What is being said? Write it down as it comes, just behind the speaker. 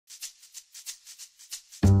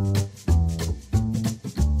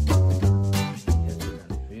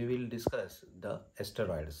discuss the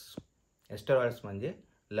asteroids. Asteroids म्हणजे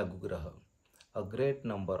लघुग्रह. A great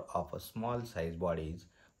number of small size bodies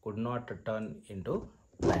could not turn into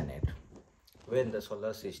planet when the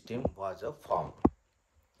solar system was formed,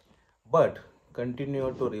 but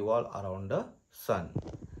continue to revolve around the sun.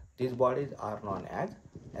 These bodies are known as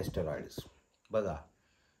asteroids. बघा,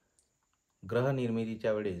 ग्रह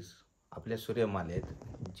निर्मितीच्या वेळेस आपल्या सूर्यमालेत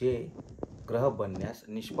जे ग्रह बनण्यास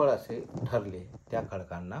निष्फळ असे ठरले त्या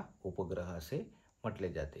खडकांना उपग्रह असे म्हटले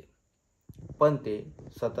जाते. पण ते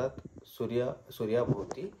सतत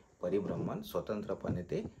सूर्याभोवती परिभ्रमण स्वतंत्रपणे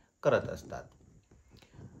ते करत असतात.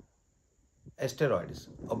 Asteroids,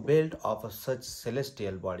 a belt of such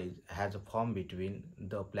celestial bodies, has formed between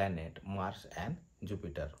the planet Mars and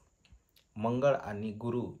Jupiter. मंगळ आणि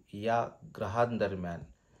गुरु या ग्रहांदरम्यान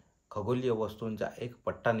खगोलीय वस्तूंचा एक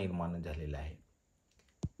पट्टा निर्माण झालेला आहे.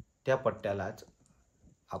 त्या पट्ट्यालाच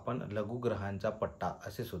आपण लघुग्रहांचा पट्टा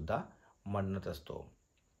असे सुद्धा म्हणत असतो.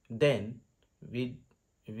 Then we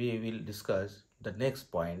will discuss the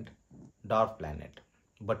next point, dwarf planet,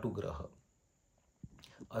 बटू ग्रह.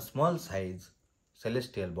 A small size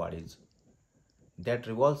celestial bodies that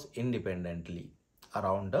revolves independently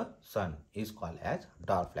around the sun is called as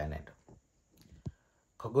dwarf planet.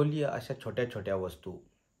 खगोलीय अशा छोट्या छोट्या वस्तू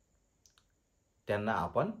त्यांना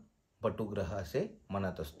आपण बटुग्रह असे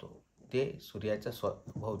म्हणत असतो. ते सूर्याच्या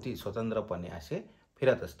भोवती स्वतंत्रपणे असे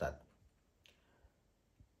फिरत असतात.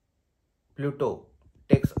 Pluto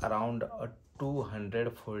takes around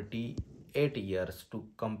 248 years to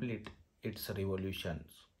complete its revolutions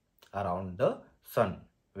around the sun,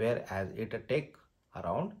 whereas it takes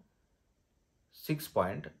around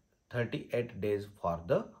 6.38 days for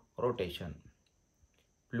the rotation.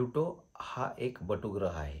 Pluto हा एक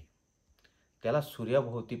बटुग्रह आहे. त्याला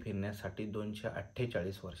सूर्याभोवती फिरण्यासाठी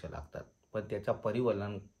 248 वर्ष लागतात, पण त्याचा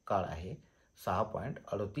परिवलन काळ आहे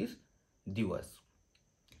 6.38 दिवस.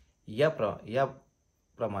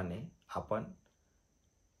 याप्रमाणे आपण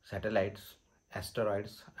सॅटेलाइट्स,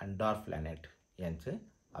 ॲस्टेरॉइड्स आणि डॉर्फ प्लॅनेट यांचे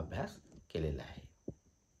अभ्यास केलेला आहे.